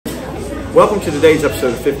Welcome to today's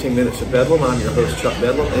episode of 15 Minutes of Bedlam. I'm your host, Chuck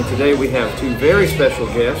Bedlam, and today we have two very special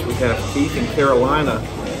guests. We have Keith and Carolina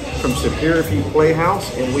from Superior View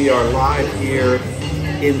Playhouse, and we are live here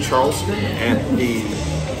in Charleston at the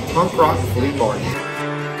Punk Rock Flea Market.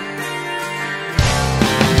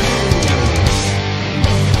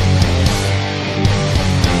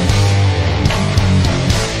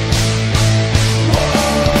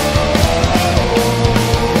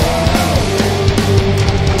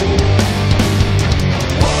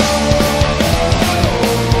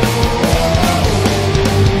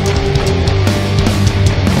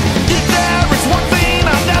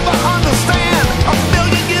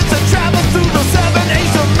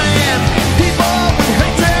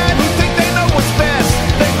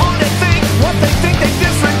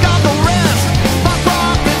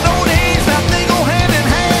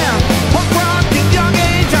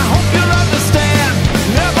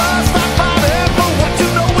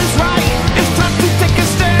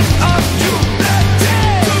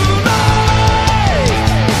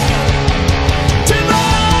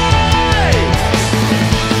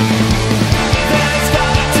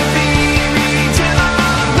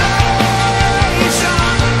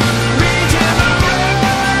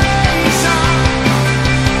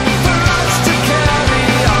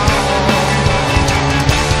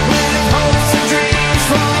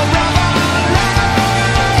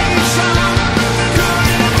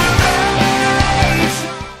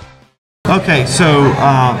 Okay, so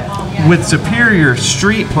with Superior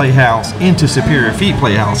Street Playhouse into Superior Feet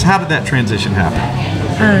Playhouse, how did that transition happen?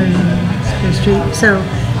 Superior Street. So,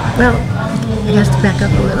 well, I have to back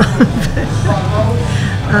up a little.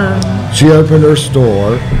 She opened her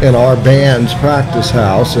store in our band's practice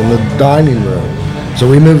house in the dining room. So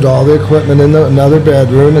we moved all the equipment in another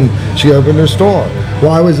bedroom, and she opened her store.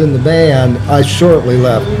 While I was in the band, I shortly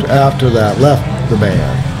left the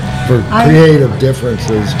band. For creative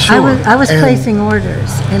differences. Sure. I was placing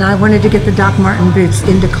orders, and I wanted to get the Doc Martin boots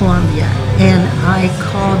into Columbia, and I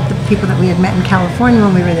called the people that we had met in California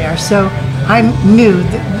when we were there. So I knew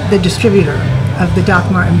the distributor of the Doc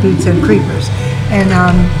Martin boots and creepers, and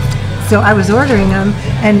so I was ordering them.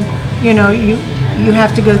 And you know, you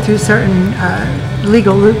have to go through certain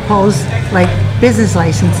legal loopholes like business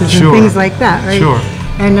licenses and things like that, right? Sure.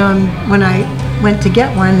 And when I went to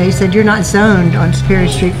get one, they said, you're not zoned on Superior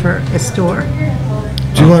Street for a store.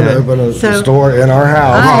 Do you want to open a store in our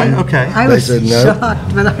house? I was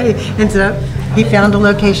shocked, but I ended up, he found a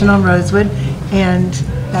location on Rosewood, and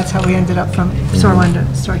that's how we ended up from store one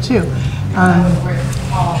to store two.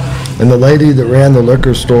 And the lady that ran the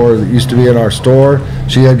liquor store that used to be in our store,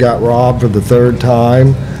 she had got robbed for the third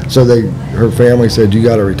time. So her family said, you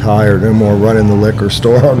got to retire, no more running the liquor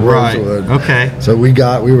store on Rosewood. Okay. So we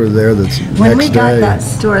were there the next day. When we got that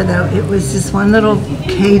store, though, it was just one little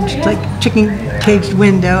caged, like chicken caged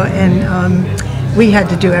window, and we had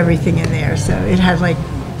to do everything in there. So it had like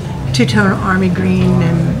two-tone army green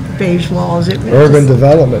and beige walls. Urban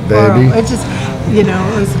development, baby. It just, you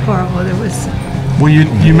know, it was horrible. It was. Well,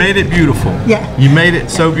 you made it beautiful. Yeah. You made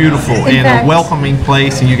it so beautiful and a welcoming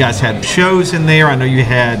place, and you guys had shows in there. I know you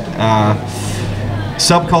had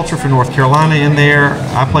Subculture for North Carolina in there.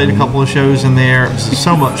 I played a couple of shows in there. It was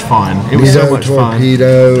so much fun. It was so much fun.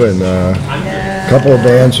 Torpedo and a couple of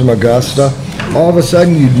bands from Augusta. All of a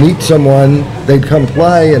sudden, you'd meet someone, they'd come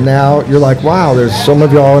play, and now you're like, wow, there's some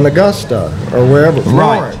of y'all in Augusta or wherever.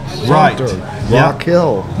 Right. Florence, Rock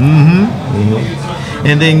Hill.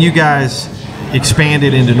 And then you guys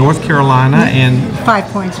expanded into North Carolina and 5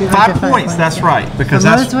 Points. Five Points, that's right, because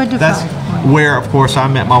that's where, of course, I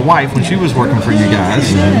met my wife when she was working for you guys.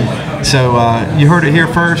 So you heard it here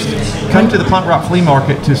first. Come to the Punk Rock Flea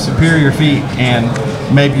Market to Superior Feet, and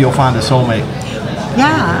maybe you'll find a soulmate.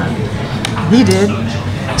 Yeah, he did.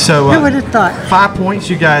 So who would have thought? 5 Points,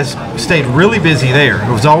 you guys stayed really busy there.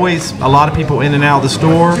 There was always a lot of people in and out of the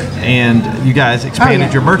store, and you guys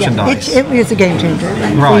expanded your merchandise. It was a game changer,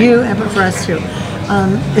 for you and for us too.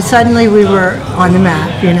 Suddenly we were on the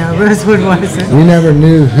map, you know, Rosewood wasn't. We never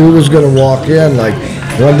knew who was going to walk in. Like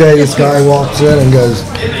one day this guy walks in and goes,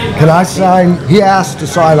 can I sign, he asked to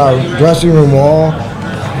sign our dressing room wall.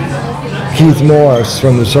 Keith Morris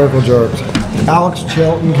from the Circle Jerks. Alex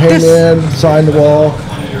Chilton came in, signed the wall.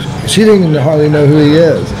 She didn't even hardly know who he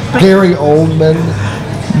is. Gary Oldman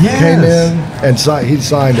came in and he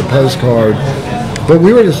signed a postcard. But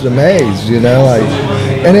we were just amazed, you know, like,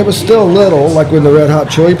 and it was still little, like when the Red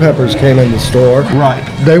Hot Chili Peppers came in the store. Right.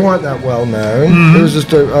 They weren't that well known. It was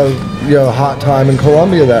just a hot time in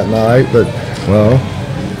Columbia that night, but, well,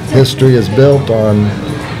 history is built on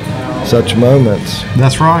such moments.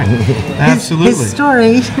 That's right. Absolutely. His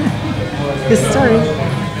story.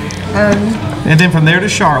 And then from there to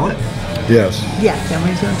Charlotte. Yes. Yeah, then we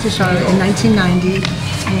went to Charlotte in 1990.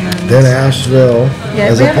 And then Asheville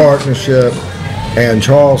as a partnership, and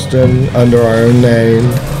Charleston under our own name,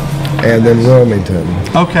 and then Wilmington.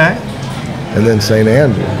 Okay. And then St.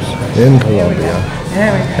 Andrews in Columbia.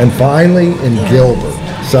 And finally in Gilbert,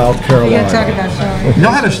 South Carolina. You gotta talk about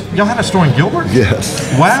Charlotte. Y'all had a store in Gilbert?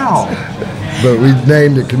 Yes. Wow. But we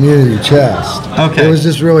named it Community Chest. Okay. It was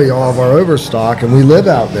just really all of our overstock, and we live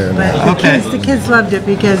out there now. The kids loved it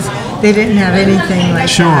because they didn't have anything like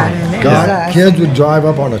that. And God, kids would drive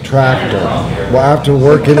up on a tractor after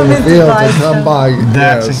working in the field to come by.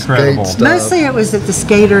 That's incredible. Skate stuff. Mostly it was at the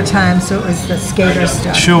skater time, so it was the skater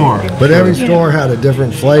stuff. Sure. But every store had a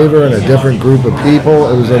different flavor and a different group of people.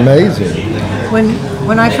 It was amazing.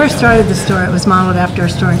 When I first started the store, it was modeled after a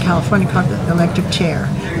store in California called the Electric Chair.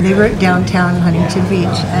 And they were downtown in Huntington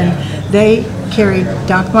Beach. And they carried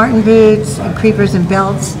Doc Marten boots and creepers and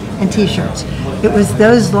belts and t-shirts. It was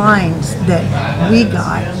those lines that we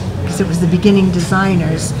got, because it was the beginning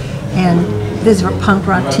designers. And these were punk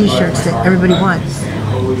rock t-shirts that everybody wants.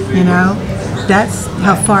 You know? That's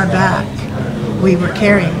how far back we were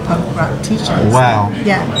carrying punk rock t-shirts. Wow.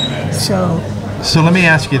 Yeah. So let me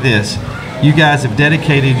ask you this. You guys have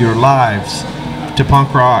dedicated your lives to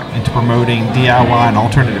punk rock and to promoting DIY and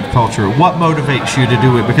alternative culture. What motivates you to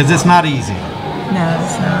do it? Because it's not easy. No,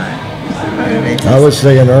 it's not. I was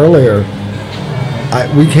saying earlier,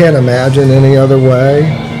 we can't imagine any other way.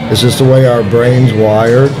 It's just the way our brain's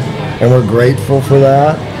wired, and we're grateful for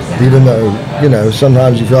that. Even though,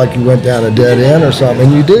 sometimes you feel like you went down a dead end or something,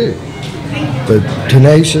 and you do. But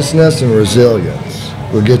tenaciousness and resilience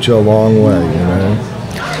will get you a long way,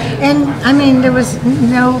 And I mean, there was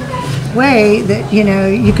no way that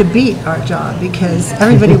you could beat our job because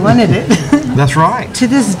everybody wanted it. That's right. To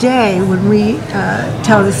this day, when we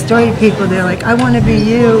tell the story to people, they're like, "I want to be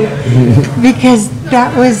you," because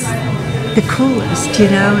that was the coolest.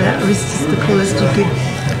 That was just the coolest you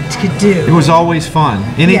could do. It was always fun.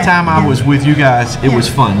 Anytime I was with you guys, it was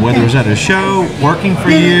fun. Whether it was at a show, working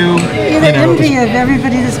for you. The envy of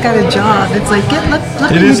everybody that's got a job. It's like, look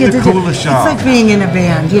what you get to do. It is the coolest job. It's like being in a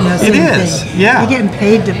band, same it is, thing. Yeah. You're getting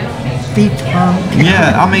paid to be punk.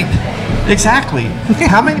 Yeah, I mean, exactly.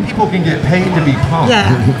 How many people can get paid to be punk?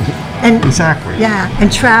 Yeah. And, exactly. Yeah,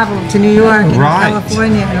 and travel to New York and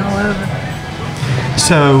California and all over.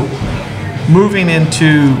 So, moving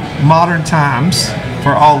into modern times,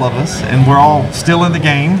 for all of us, and we're all still in the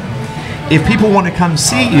game. If people want to come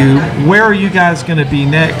see you, where are you guys going to be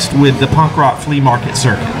next with the punk rock flea market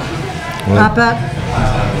circuit? Pop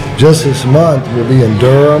up. Just this month, we'll be in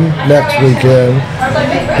Durham next weekend,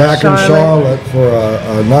 back in Charlotte for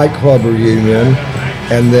a nightclub reunion,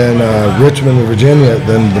 and then Richmond, Virginia at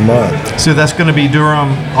the end of the month. So that's going to be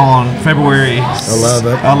Durham on February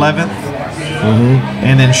 11th. Mm-hmm.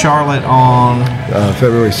 And then Charlotte on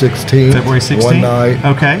February 16th. February 16th. One night.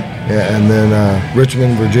 Okay. Yeah, and then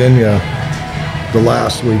Richmond, Virginia, the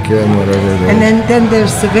last weekend, whatever it is. And then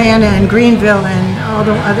there's Savannah and Greenville and all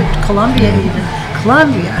the other Columbia even.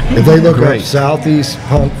 Columbia. If they look up Southeast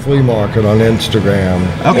Punk Flea Market on Instagram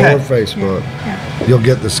or Facebook, you'll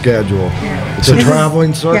get the schedule. It's a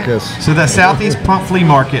traveling circus. So that Southeast Punk Flea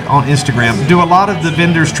Market on Instagram. Do a lot of the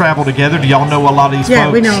vendors travel together? Do y'all know a lot of these folks?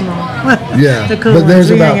 Yeah, we know them all. Yeah, cool but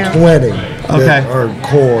there's ones. about 20 that are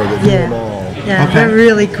core that do them all. Yeah, they're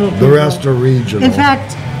really cool people. The rest are regional. In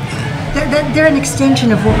fact, they're an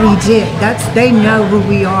extension of what we did. They know who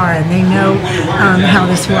we are and they know how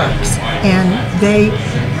this works. And they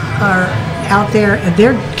are out there and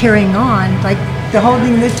they're carrying on like they're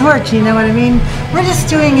holding the torch, you know what I mean? We're just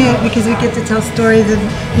doing it because we get to tell stories and,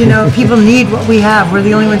 people need what we have. We're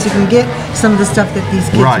the only ones who can get some of the stuff that these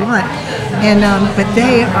kids want. And but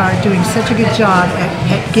they are doing such a good job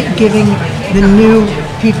at giving the new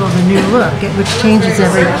people the new look, which changes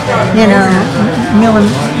every,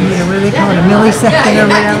 millimeter, what do they call it, a millisecond or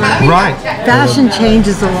whatever? Right. Fashion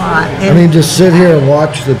changes a lot. I mean, just sit here and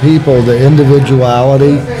watch the people, the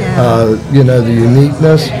individuality, the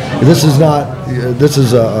uniqueness. This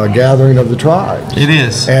is a gathering of the tribes. It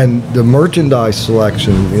is. And the merchandise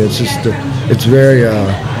selection, it's very,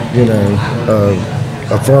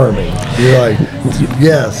 affirming. You're like,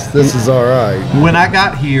 yes, this is all right. When I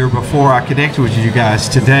got here, before I connected with you guys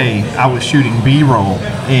today, I was shooting B-roll,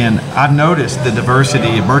 and I noticed the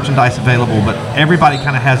diversity of merchandise available, but everybody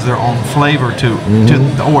kind of has their own flavor to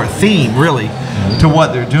or theme, really, to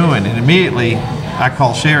what they're doing. And immediately, I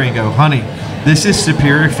call Sherry and go, honey, this is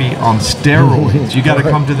Superior Feet on steroids. You got to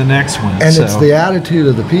come to the next one. And it's the attitude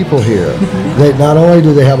of the people here. They not only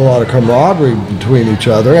do they have a lot of camaraderie between each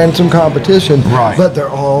other and some competition, but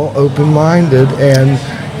they're all open-minded and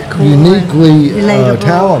cool, uniquely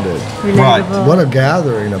talented. Relatable. Right. What a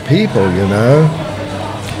gathering of people, you know.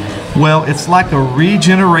 Well, it's like a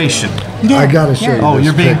regeneration. Yeah, I got to show you. Oh, this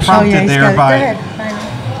you're being picture. prompted there Go by. ahead.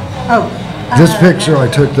 Oh, This picture I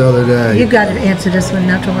took the other day. you got to answer this one,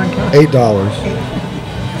 not to one. $8.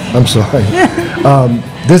 I'm sorry.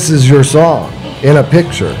 This is your song in a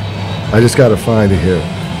picture. I just got to find it here.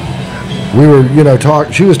 We were, you know,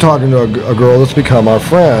 she was talking to a girl that's become our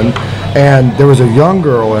friend, and there was a young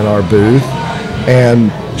girl in our booth,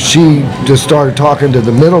 and she just started talking to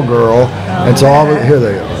the middle girl, and so here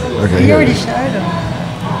they are. Okay, You already showed them.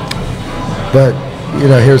 But, you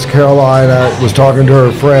know, here's Carolina was talking to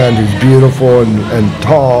her friend who's beautiful and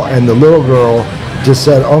tall, and the little girl just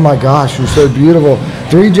said, "Oh my gosh, you're so beautiful."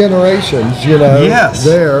 3 generations, you know, Yes.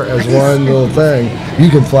 there as one little thing. You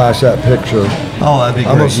can flash that picture. Oh, that'd be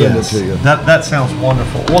great. I'm gonna send yes. it to you. That sounds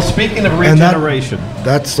wonderful. Well, speaking of And regeneration,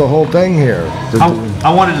 That's the whole thing here.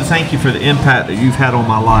 I wanted to thank you for the impact that you've had on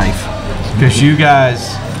my life, because you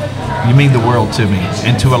guys, you mean the world to me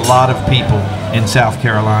and to a lot of people in South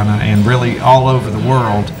Carolina and really all over the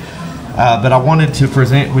world. But I wanted to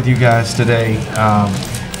present with you guys today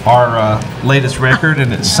our latest record,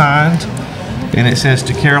 and it's signed, and it says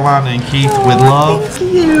 "To Carolina and Keith with love."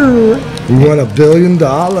 Thank you. We won $1 billion.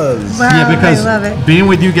 Wow, Yeah, because I love it. being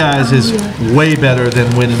with you guys is way better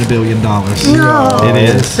than winning $1 billion. No, It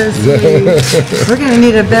is. So sweet. We're going to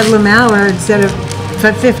need a Bedlam hour instead of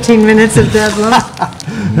 15 minutes of Bedlam.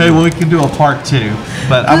 Hey, well, we can do a part 2.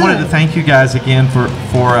 But I wanted to thank you guys again for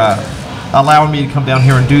allowing me to come down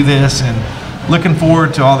here and do this, and looking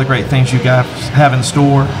forward to all the great things you guys have in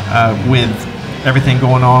store with everything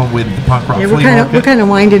going on with the punk rock flea market. We're kind of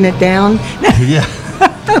winding it down. Yeah.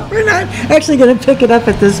 We're not actually going to pick it up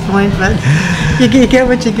at this point, but you get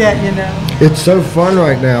what you get, you know. It's so fun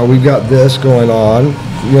right now. We've got this going on.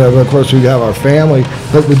 You know, of course, we have our family.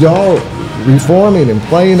 But with y'all reforming and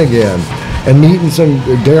playing again and meeting some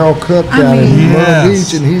Daryl Cook down in Myrtle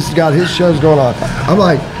Beach, and he's got his shows going on. I'm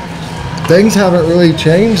like, things haven't really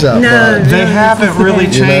changed that much. They haven't really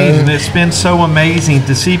changed, and it's been so amazing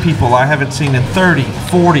to see people I haven't seen in 30,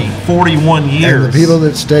 40, 41 years. And the people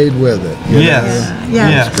that stayed with it. Yes.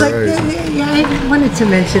 Yeah, It's like, great. I wanted to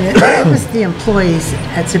mention it. It was the employees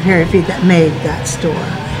at Superior Feed that made that store.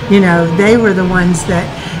 You know, they were the ones that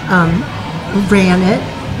ran it.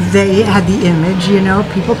 They had the image, you know,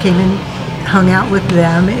 people came and hung out with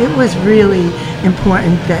them. It was really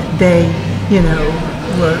important that they, you know,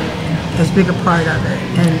 were as big a part of it.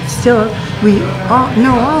 And still, we all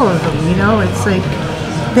know all of them, you know, it's like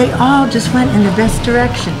they all just went in the best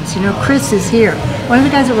directions. You know, Chris is here. One of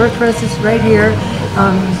the guys that worked for us is right here.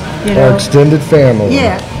 You know, Our extended family.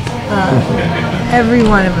 yeah, every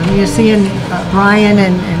one of them. You're seeing Brian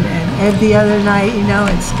and Ed the other night, you know,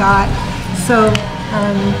 and Scott. So,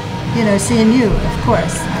 you know, seeing you, of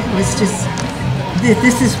course. It was just,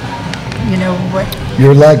 this is, you know, what...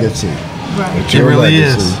 Your legacy. Right. It really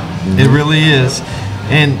is. It really is.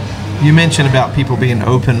 And you mentioned about people being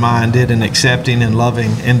open-minded and accepting and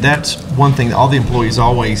loving, and that's one thing that all the employees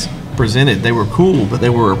always presented. They were cool, but they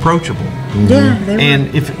were approachable. Yeah, they were.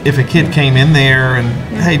 And if a kid came in there and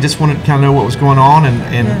hey, just wanted to kind of know what was going on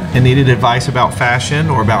and needed advice about fashion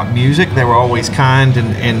or about music, they were always kind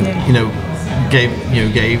and you know,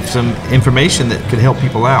 gave some information that could help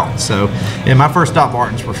people out. So, and my first Doc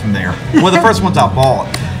Martens were from there. Well, the first ones I bought.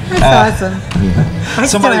 That's awesome.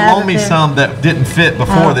 Somebody loaned me some that didn't fit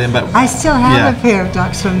before then, but I still have a pair of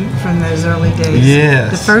Docs from those early days.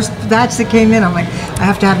 Yes. The first batch that came in, I'm like, I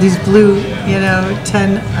have to have these blue, you know,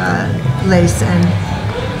 10 lace, and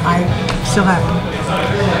I still have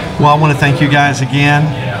them. Well, I want to thank you guys again.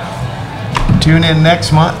 Tune in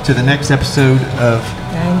next month to the next episode of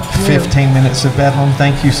 15 Minutes of Bedlam.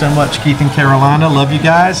 Thank you so much, Keith and Carolina. Love you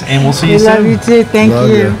guys, and we'll see you soon. Love you too. Thank Love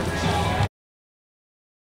you. you.